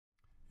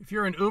If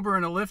you're an Uber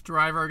and a Lyft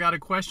driver, I got a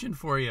question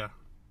for you.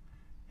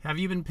 Have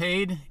you been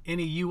paid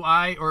any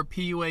UI or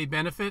PUA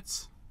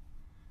benefits?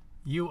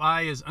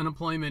 UI is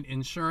unemployment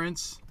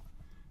insurance.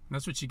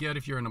 That's what you get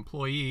if you're an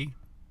employee.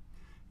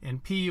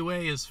 And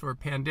PUA is for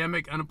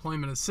Pandemic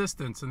Unemployment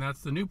Assistance, and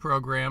that's the new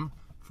program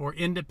for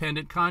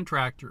independent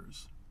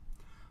contractors.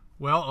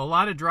 Well, a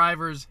lot of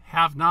drivers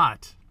have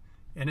not.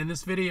 And in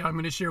this video, I'm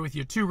going to share with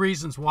you 2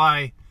 reasons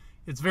why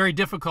it's very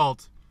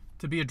difficult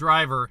to be a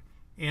driver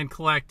and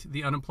collect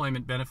the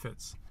unemployment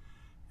benefits.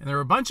 And there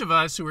are a bunch of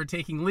us who are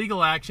taking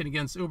legal action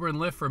against Uber and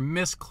Lyft for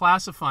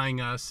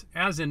misclassifying us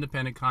as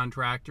independent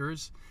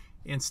contractors.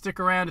 And stick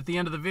around at the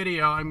end of the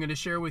video. I'm going to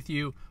share with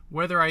you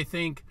whether I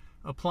think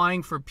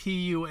applying for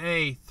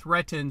PUA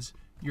threatens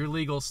your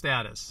legal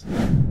status.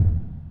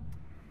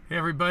 Hey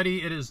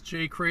everybody, it is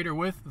Jay Cradeur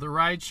with the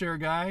Rideshare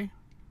Guy.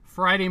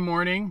 Friday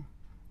morning,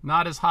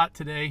 not as hot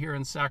today here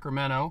in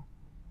Sacramento,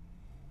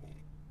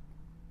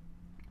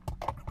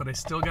 but I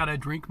still got to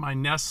drink my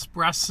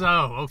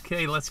Nespresso.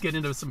 Okay, let's get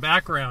into some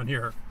background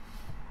here.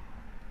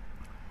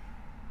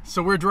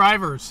 So we're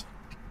drivers.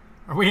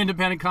 Are we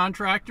independent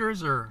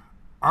contractors or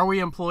are we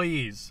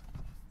employees?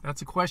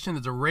 That's a question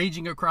that's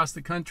raging across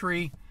the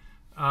country.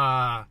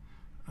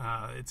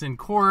 It's in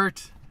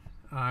court.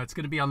 It's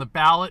going to be on the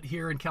ballot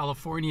here in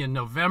California in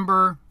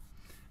November.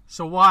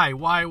 So why?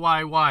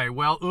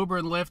 Well, Uber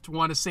and Lyft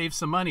want to save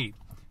some money.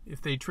 If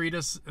they treat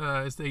us,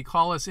 as they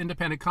call us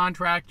independent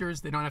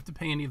contractors, they don't have to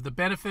pay any of the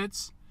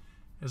benefits.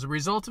 As a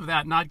result of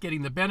that, not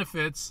getting the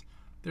benefits,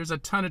 there's a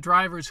ton of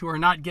drivers who are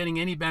not getting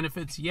any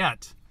benefits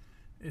yet.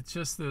 It's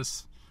just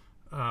this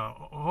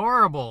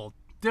horrible,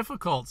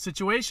 difficult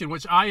situation,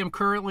 which I am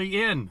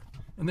currently in.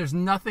 And there's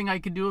nothing I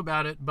can do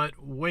about it but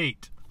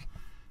wait.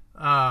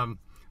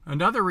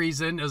 Another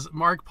reason, as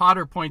Mark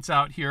Potter points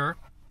out here,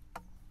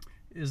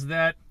 is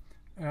that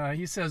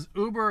he says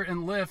Uber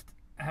and Lyft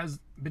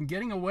has been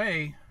getting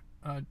away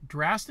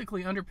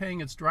drastically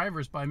underpaying its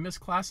drivers by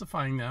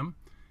misclassifying them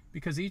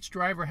because each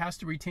driver has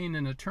to retain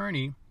an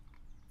attorney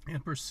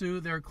and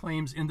pursue their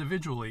claims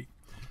individually.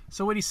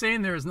 So what he's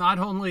saying there is not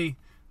only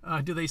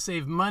do they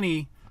save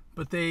money,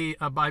 but they,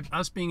 by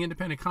us being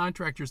independent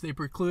contractors, they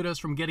preclude us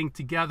from getting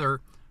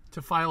together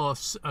to file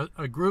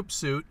a group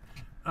suit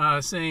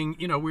saying,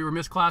 you know, we were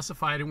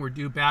misclassified and we're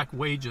due back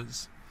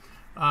wages.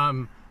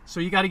 So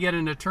you got to get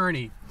an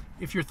attorney.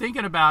 If you're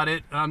thinking about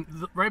it,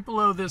 right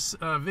below this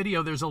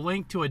video, there's a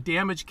link to a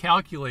damage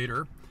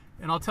calculator.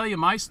 And I'll tell you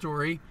my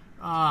story.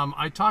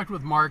 I talked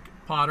with Mark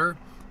Potter,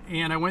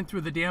 and I went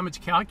through the damage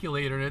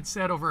calculator, and it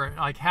said over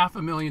like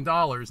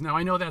 $500,000. Now,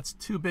 I know that's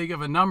too big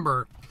of a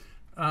number,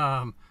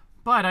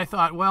 but I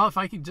thought, well, if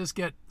I could just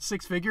get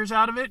 6 figures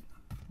out of it,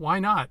 why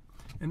not?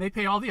 And they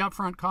pay all the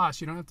upfront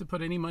costs. You don't have to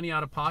put any money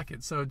out of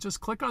pocket. So just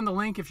click on the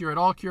link if you're at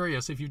all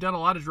curious. If you've done a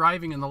lot of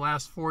driving in the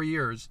last 4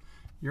 years,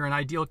 you're an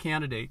ideal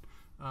candidate.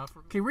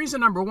 Okay,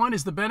 reason number 1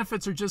 is the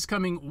benefits are just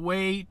coming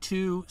way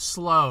too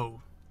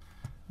slow.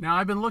 Now,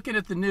 I've been looking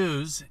at the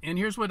news, and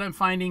here's what I'm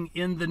finding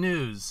in the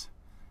news.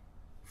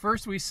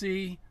 First, we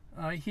see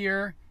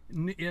here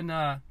in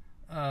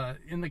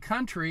the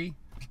country,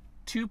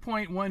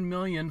 2.1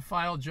 million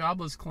filed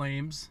jobless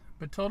claims,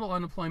 but total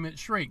unemployment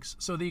shrinks.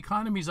 So the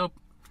economy's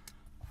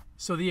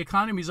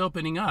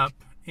opening up,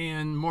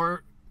 and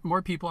more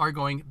people are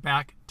going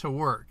back to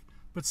work.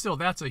 But still,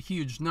 that's a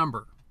huge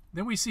number.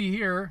 Then we see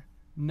here,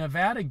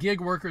 Nevada gig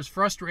workers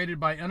frustrated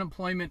by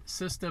unemployment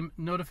system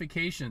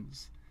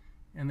notifications.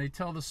 And they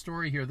tell the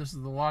story here. This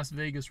is the Las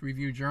Vegas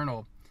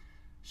Review-Journal.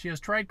 She has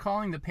tried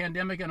calling the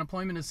Pandemic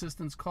Unemployment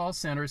Assistance call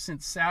center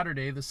since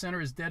Saturday. The center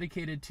is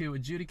dedicated to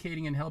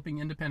adjudicating and helping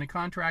independent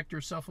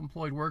contractors,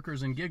 self-employed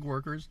workers, and gig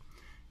workers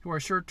who are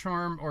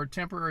short-term or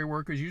temporary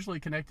workers, usually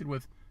connected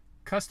with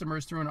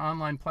customers through an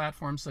online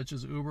platform such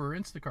as Uber or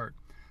Instacart.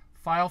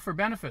 File for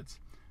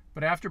benefits.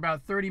 But after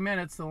about 30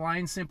 minutes, the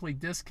line simply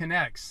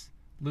disconnects,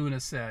 Luna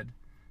said.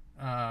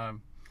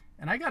 And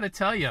I got to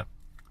tell you,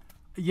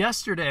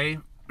 yesterday,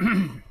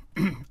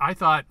 I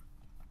thought,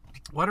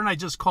 why don't I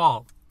just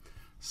call?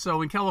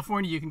 So in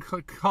California, you can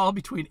call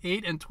between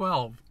 8 and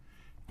 12.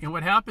 And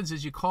what happens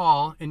is you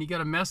call and you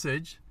get a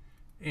message,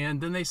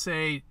 and then they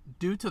say,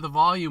 due to the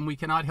volume, we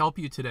cannot help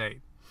you today.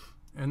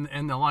 And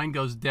the line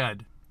goes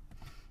dead.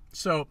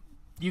 So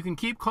you can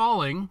keep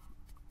calling,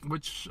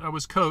 which I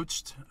was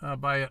coached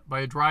by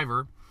a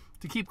driver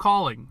to keep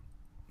calling.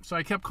 So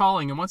I kept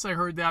calling, and once I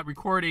heard that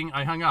recording,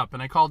 I hung up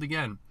and I called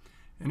again.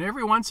 And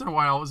every once in a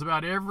while, it was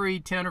about every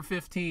 10 or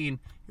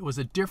 15, it was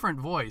a different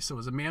voice. It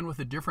was a man with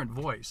a different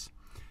voice.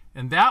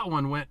 And that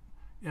one went,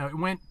 it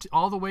went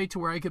all the way to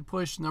where I could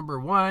push number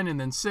 1 and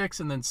then 6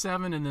 and then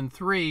 7 and then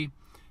 3.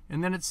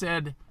 And then it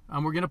said,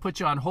 we're going to put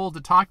you on hold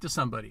to talk to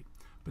somebody.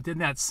 But then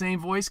that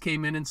same voice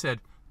came in and said,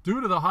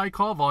 due to the high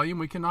call volume,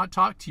 we cannot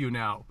talk to you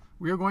now.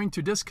 We are going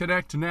to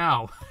disconnect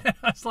now. I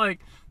was like,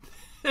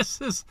 this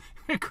is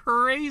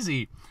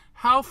crazy.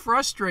 How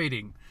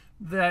frustrating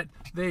that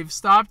they've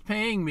stopped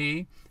paying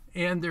me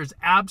and there's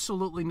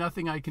absolutely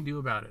nothing I can do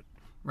about it,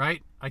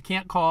 right? I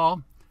can't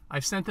call.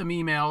 I've sent them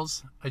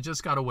emails. I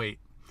just got to wait.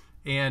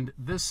 And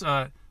this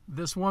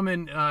This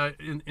woman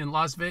in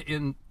Las Vegas,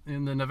 in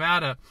the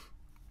Nevada,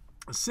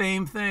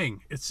 same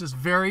thing. It's just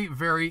very,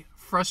 very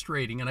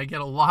frustrating, and I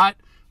get a lot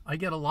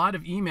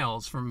of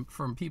emails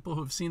from people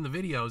who have seen the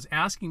videos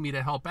asking me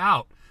to help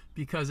out,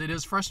 because it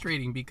is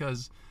frustrating,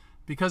 because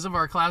of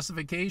our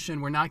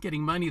classification, we're not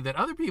getting money that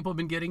other people have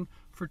been getting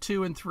for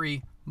 2 and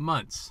 3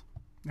 months.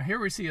 Now here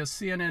we see a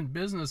CNN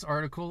Business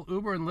article.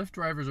 Uber and Lyft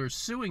drivers are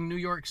suing New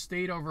York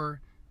State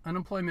over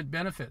unemployment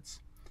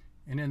benefits.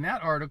 And in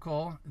that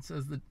article, it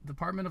says the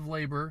Department of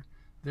Labor,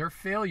 their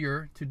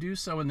failure to do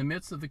so in the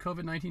midst of the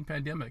COVID-19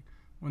 pandemic,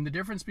 when the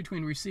difference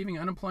between receiving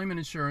unemployment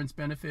insurance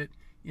benefit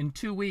in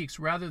 2 weeks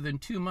rather than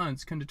 2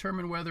 months can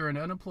determine whether an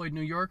unemployed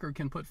New Yorker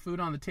can put food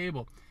on the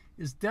table,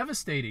 is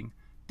devastating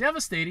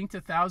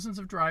to thousands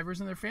of drivers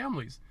and their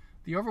families,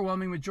 the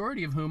overwhelming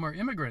majority of whom are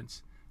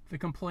immigrants, the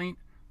complaint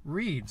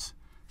reads.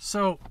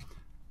 So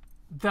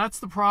that's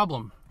the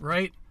problem,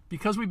 right?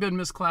 Because we've been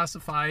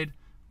misclassified,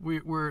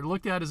 we're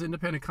looked at as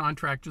independent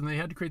contractors, and they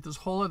had to create this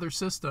whole other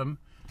system,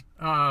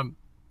 and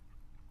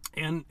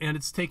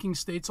it's taking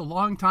states a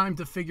long time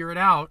to figure it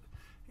out.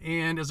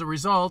 And as a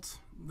result,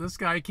 this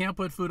guy can't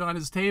put food on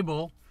his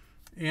table,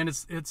 and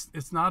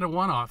it's not a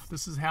one-off.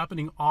 This is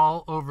happening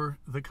all over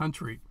the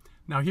country.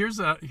 Now here's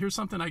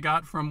something I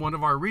got from one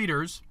of our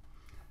readers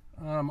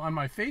on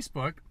my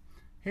Facebook.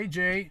 Hey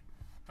Jay,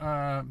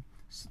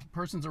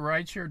 person's a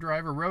rideshare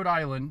driver, Rhode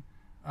Island.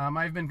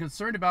 I've been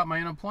concerned about my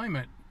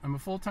unemployment. I'm a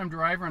full-time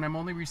driver and I'm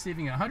only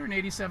receiving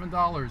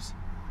 $187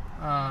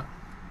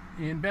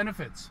 in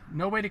benefits.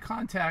 No way to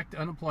contact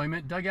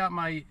unemployment. Dug out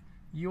my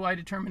UI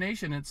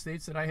determination. It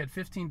states that I had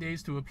 15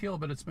 days to appeal,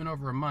 but it's been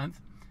over a month.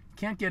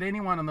 Can't get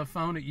anyone on the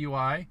phone at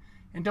UI,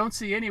 and don't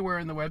see anywhere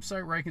in the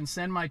website where I can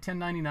send my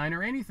 1099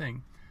 or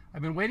anything.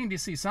 I've been waiting to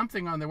see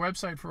something on their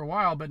website for a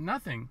while, but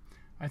nothing.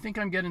 I think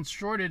I'm getting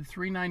shorted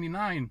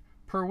 $3.99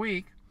 per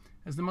week,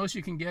 as the most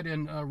you can get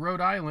in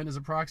Rhode Island is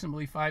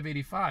approximately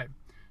 $5.85.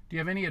 Do you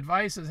have any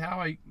advice as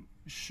how I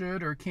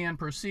should or can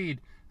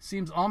proceed?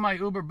 Seems all my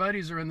Uber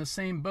buddies are in the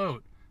same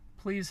boat.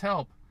 Please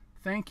help.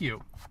 Thank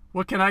you.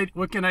 What can I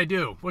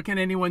do? What can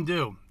anyone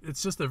do?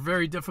 It's just a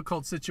very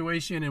difficult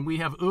situation, and we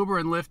have Uber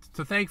and Lyft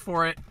to thank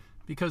for it,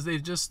 because they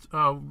just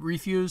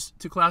refuse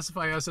to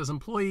classify us as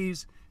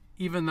employees,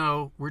 even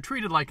though we're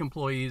treated like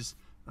employees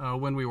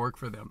when we work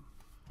for them.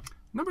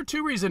 Number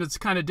 2 reason it's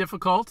kind of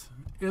difficult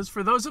is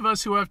for those of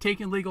us who have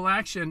taken legal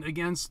action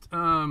against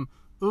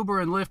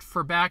Uber and Lyft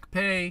for back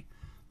pay.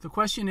 The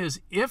question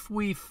is, if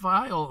we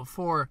file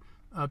for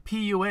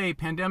PUA,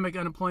 Pandemic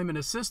Unemployment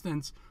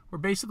Assistance, we're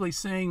basically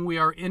saying we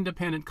are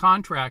independent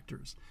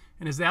contractors.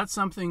 And is that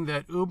something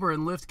that Uber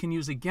and Lyft can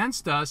use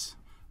against us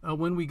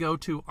when we go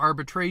to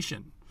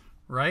arbitration,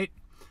 right?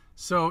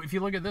 So if you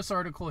look at this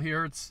article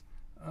here, it's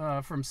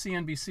from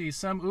CNBC.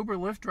 Some Uber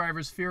Lyft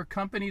drivers fear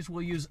companies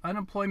will use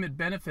unemployment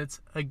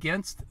benefits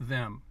against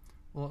them.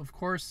 Well, of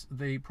course,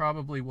 they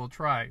probably will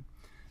try.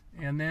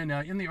 And then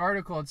in the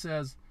article, it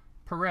says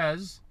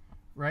Perez,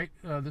 right?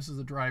 This is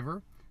a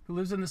driver who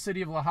lives in the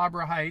city of La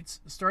Habra Heights,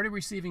 started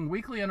receiving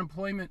weekly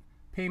unemployment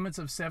payments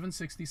of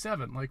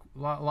 $767, like a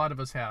lot of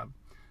us have.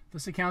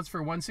 This accounts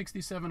for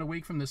 $167 a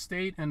week from the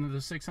state and the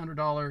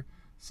 $600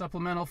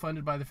 supplemental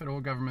funded by the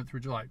federal government through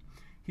July.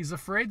 He's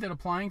afraid that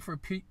applying for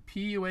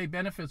PUA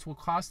benefits will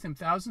cost him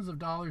thousands of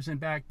dollars in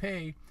back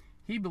pay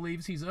he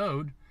believes he's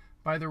owed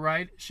by the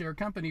rideshare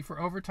company for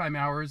overtime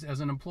hours as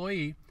an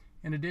employee,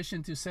 in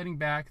addition to setting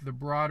back the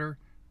broader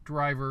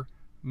driver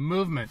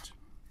movement.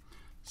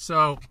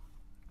 So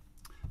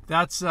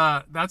that's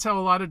how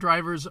a lot of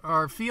drivers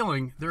are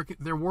feeling.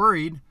 They're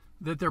worried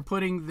that they're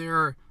putting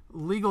their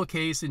legal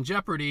case in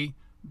jeopardy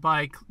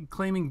by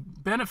claiming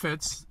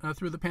benefits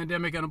through the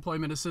Pandemic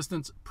Unemployment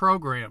Assistance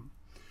Program.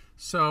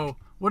 So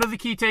what are the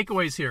key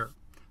takeaways here?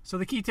 So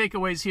the key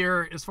takeaways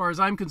here, as far as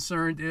I'm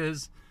concerned,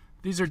 is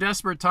these are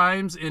desperate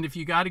times, and if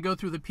you got to go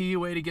through the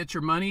PUA to get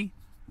your money,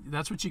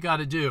 that's what you got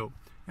to do.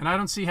 And I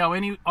don't see how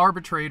any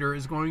arbitrator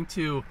is going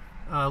to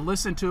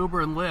listen to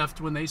Uber and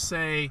Lyft when they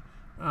say,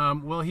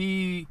 well,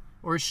 he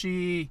or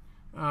she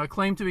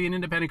claimed to be an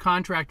independent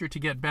contractor to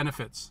get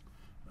benefits.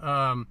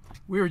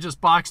 We were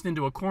just boxed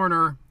into a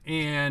corner,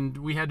 and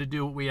we had to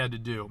do what we had to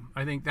do.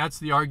 I think that's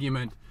the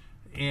argument.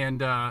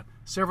 And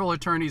several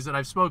attorneys that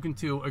I've spoken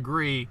to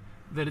agree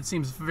that it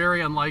seems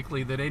very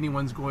unlikely that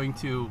anyone's going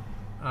to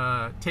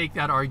take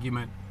that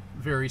argument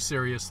very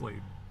seriously.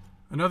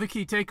 Another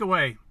key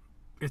takeaway,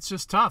 it's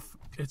just tough.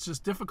 It's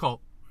just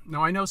difficult.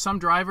 Now, I know some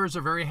drivers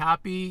are very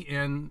happy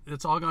and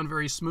it's all gone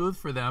very smooth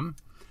for them.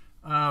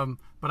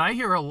 But I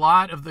hear a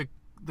lot of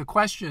the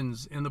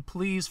questions and the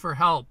pleas for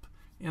help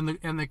and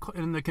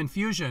the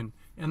confusion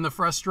and the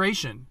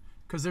frustration,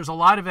 because there's a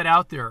lot of it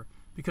out there,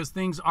 because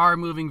things are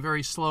moving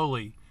very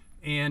slowly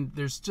and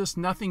there's just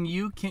nothing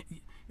you can.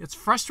 It's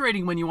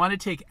frustrating when you want to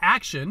take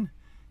action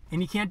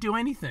and you can't do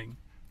anything,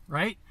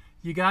 right?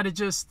 You got to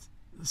just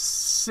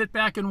sit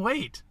back and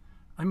wait.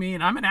 I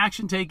mean, I'm an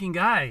action-taking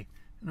guy,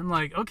 and I'm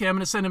like, okay, I'm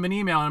going to send him an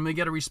email and I'm going to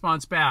get a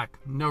response back.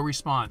 No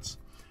response.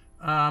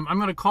 I'm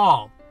going to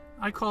call.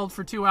 I called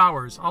for 2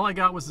 hours. All I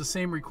got was the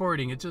same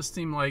recording. It just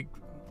seemed like,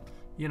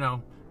 you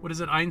know, what is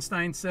it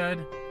Einstein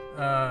said?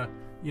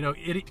 You know,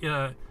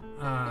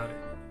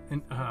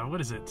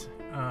 what is it?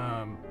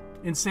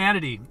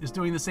 Insanity is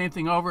doing the same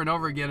thing over and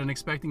over again and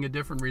expecting a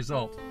different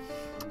result.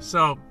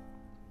 So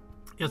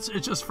it's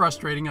just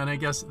frustrating, and I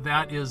guess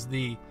that is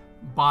the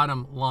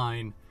bottom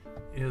line.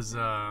 Is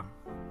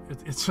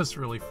it's just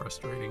really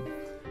frustrating.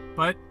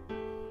 But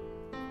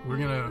we're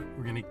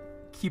gonna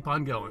keep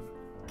on going.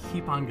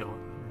 Keep on going.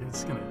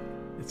 It's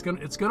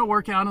gonna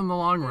work out in the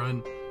long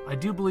run. I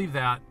do believe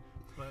that.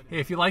 Hey,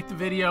 if you liked the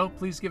video,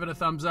 please give it a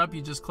thumbs up.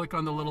 You just click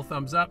on the little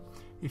thumbs up.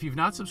 If you've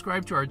not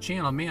subscribed to our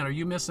channel, man, are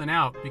you missing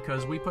out?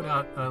 Because we put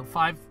out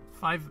five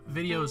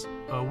videos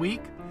a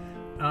week,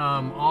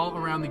 all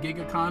around the gig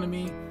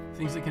economy,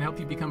 things that can help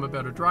you become a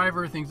better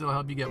driver, things that will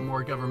help you get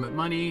more government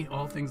money,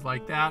 all things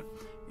like that.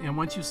 And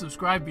once you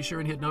subscribe, be sure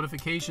and hit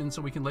notifications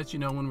so we can let you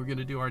know when we're going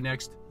to do our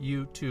next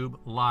YouTube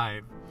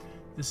Live.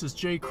 This is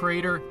Jay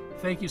Cradeur.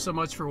 Thank you so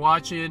much for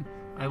watching.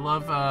 I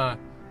love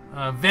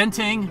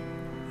venting,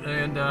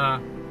 and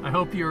I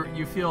hope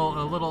you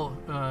feel a little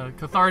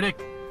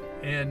cathartic,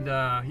 and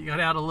you got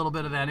out a little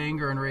bit of that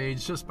anger and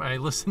rage just by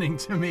listening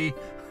to me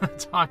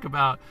talk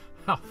about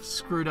how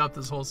screwed up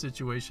this whole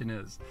situation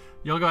is.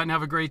 Y'all go out and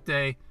have a great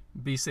day.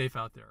 Be safe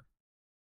out there.